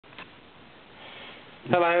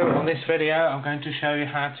Hello, on this video I'm going to show you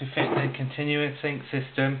how to fit the continuous ink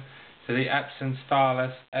system to the Epson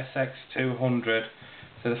stylus SX200.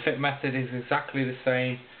 So the fit method is exactly the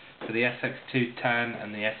same for the SX210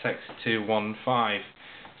 and the SX215.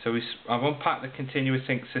 So I've unpacked the continuous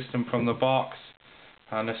ink system from the box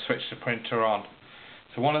and I've switched the printer on.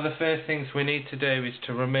 So one of the first things we need to do is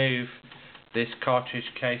to remove this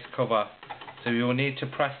cartridge case cover. So you will need to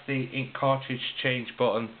press the ink cartridge change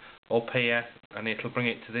button up here and it'll bring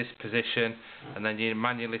it to this position, and then you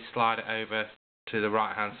manually slide it over to the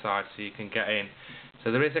right hand side so you can get in.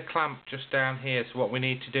 So there is a clamp just down here, so what we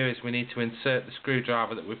need to do is we need to insert the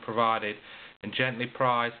screwdriver that we provided and gently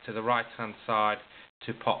prise to the right hand side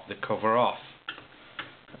to pop the cover off.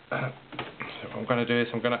 So what I'm going to do is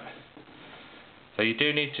so you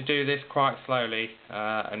do need to do this quite slowly,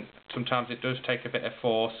 and sometimes it does take a bit of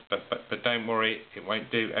force, but don't worry, it won't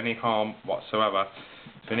do any harm whatsoever.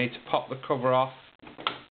 So we need to pop the cover off.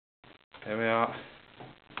 There we are.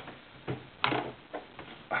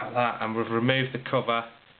 Like that, and we've removed the cover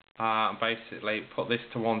and basically put this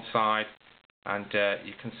to one side, and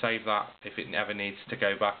you can save that if it ever needs to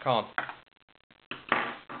go back on.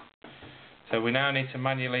 So we now need to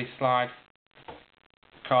manually slide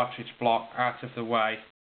cartridge block out of the way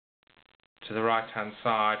to the right hand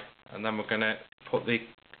side, and then we're going to put this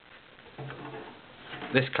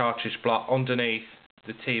cartridge block underneath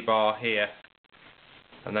the T-bar here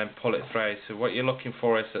and then pull it through. So what you're looking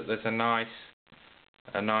for is that there's a nice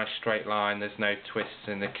straight line, there's no twists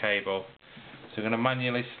in the cable. So we're going to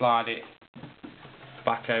manually slide it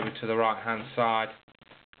back over to the right hand side,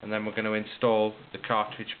 and then we're going to install the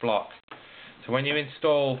cartridge block. So when you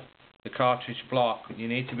install the cartridge block, you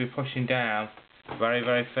need to be pushing down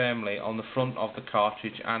very firmly on the front of the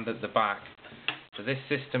cartridge and at the back. So this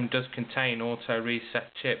system does contain auto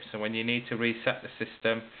reset chips, so when you need to reset the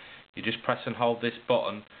system, you just press and hold this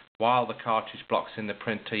button while the cartridge block's in the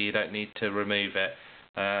printer. You don't need to remove it.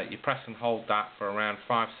 You press and hold that for around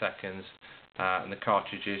 5 seconds and the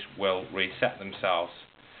cartridges will reset themselves.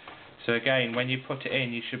 So again, when you put it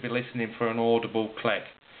in, you should be listening for an audible click.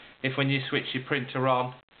 If when you switch your printer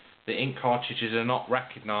on, the ink cartridges are not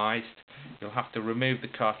recognised, you'll have to remove the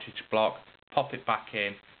cartridge block, pop it back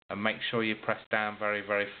in, and make sure you press down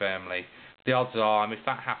very firmly. The odds are, if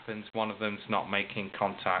that happens, one of them's not making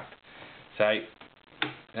contact. So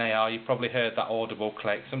there you are, you probably heard that audible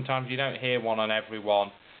click. Sometimes you don't hear one on every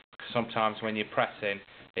one, because sometimes when you're pressing,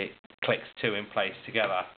 it clicks two in place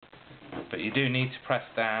together. But you do need to press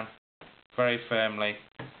down very firmly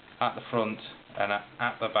at the front and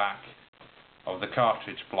at the back of the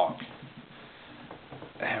cartridge block.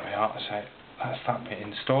 There we are, so that's that bit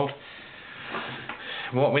installed.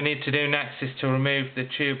 What we need to do next is to remove the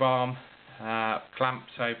tube arm clamp.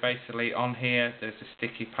 So basically on here there's a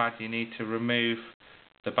sticky pad. You need to remove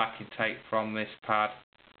the backing tape from this pad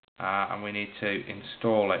and we need to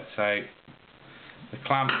install it. So the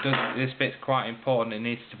clamp this bit's quite important. It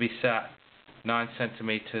needs to be set 9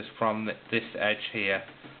 centimeters from this edge here.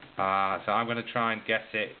 So I'm going to try and guess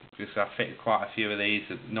it, because I've fitted quite a few of these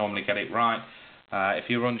that normally get it right. If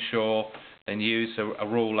you're unsure, then use a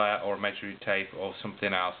ruler or a measuring tape or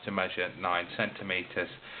something else to measure 9 centimeters.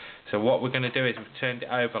 So what we're going to do is we've turned it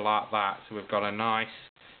over like that, so we've got a nice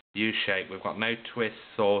U shape. We've got no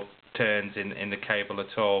twists or turns in the cable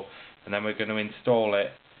at all, and then we're going to install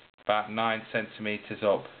it about 9 centimeters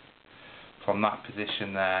up from that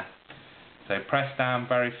position there. So press down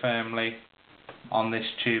very firmly on this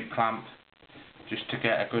tube clamp just to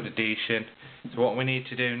get a good adhesion. So what we need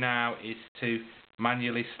to do now is to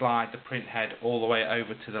manually slide the print head all the way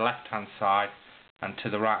over to the left hand side and to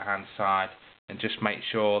the right hand side, and just make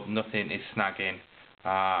sure nothing is snagging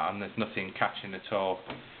and there's nothing catching at all.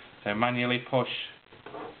 So manually push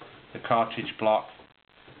the cartridge block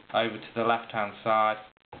over to the left hand side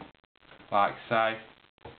like so,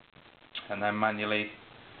 and then manually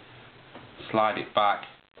slide it back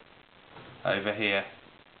over here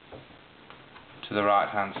to the right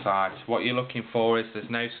hand side. So what you're looking for is there's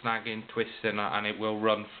no snagging, twisting, and it will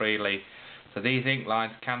run freely. So these ink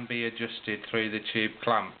lines can be adjusted through the tube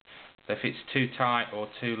clamp. So if it's too tight or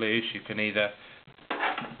too loose, you can either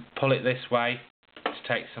pull it this way to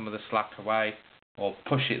take some of the slack away, or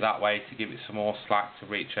push it that way to give it some more slack to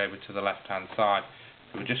reach over to the left hand side.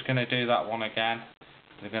 So we're just going to do that one again.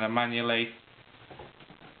 We're going to manually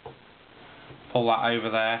pull that over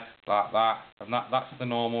there like that, and that's the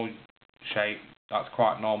normal shape. That's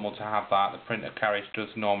quite normal to have that. The printer carriage does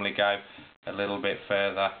normally go a little bit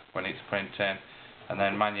further when it's printing, and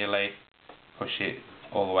then manually push it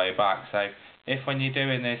all the way back. So if when you're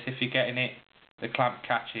doing this, if you're getting the clamp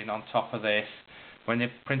catching on top of this, when the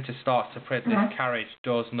printer starts to print, this carriage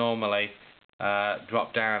does normally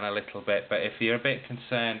drop down a little bit, but if you're a bit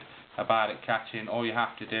concerned about it catching, all you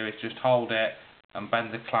have to do is just hold it and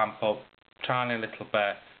bend the clamp up tiny little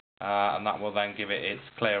bit, and that will then give it its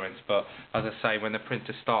clearance. But as I say, when the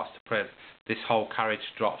printer starts to print, this whole carriage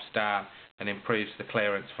drops down and improves the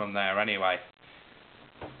clearance from there anyway.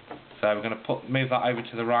 So we're going to move that over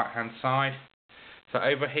to the right hand side. So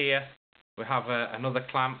over here we have another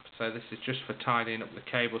clamp, so this is just for tidying up the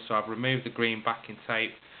cable. So I've removed the green backing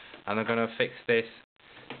tape and I'm going to fix this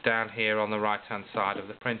down here on the right hand side of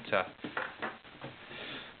the printer.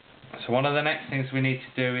 So one of the next things we need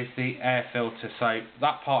to do is the air filter. So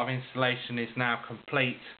that part of installation is now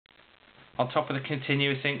complete. On top of the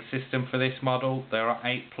continuous ink system for this model, there are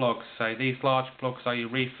 8 plugs. So these large plugs are your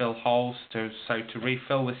refill holes. So to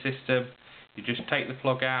refill the system, you just take the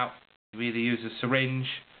plug out. You either use a syringe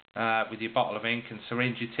with your bottle of ink and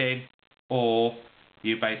syringe it in, or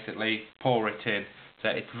you basically pour it in. So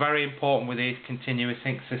it's very important with these continuous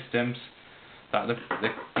ink systems that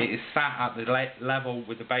it is sat at the level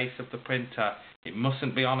with the base of the printer. It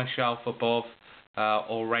mustn't be on a shelf above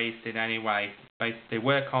or raised in any way. They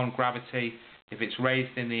work on gravity. If it's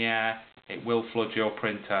raised in the air, it will flood your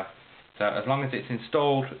printer. So as long as it's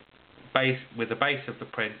installed with the base of the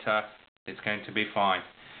printer, it's going to be fine.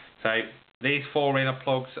 So these 4 inner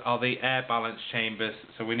plugs are the air balance chambers.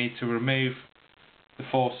 So we need to remove the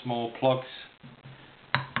 4 small plugs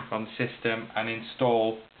from the system and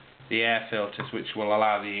install the air filters, which will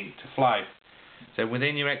allow the ink to flow. So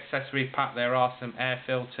within your accessory pack there are some air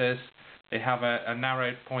filters. They have a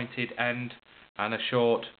narrow pointed end and a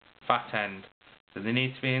short fat end. So they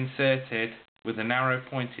need to be inserted with a narrow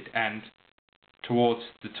pointed end towards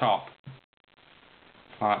the top,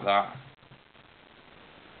 like that.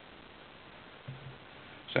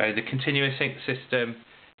 So the continuous ink system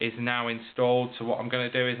is now installed. So what I'm going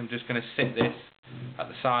to do is I'm just going to sit this at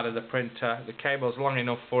the side of the printer. The cable's long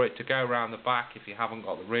enough for it to go around the back if you haven't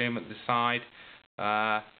got the room at the side,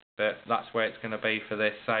 but that's where it's going to be for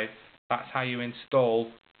this. So that's how you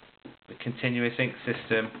install the continuous ink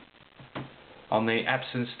system on the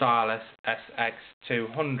Epson stylus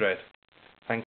SX200.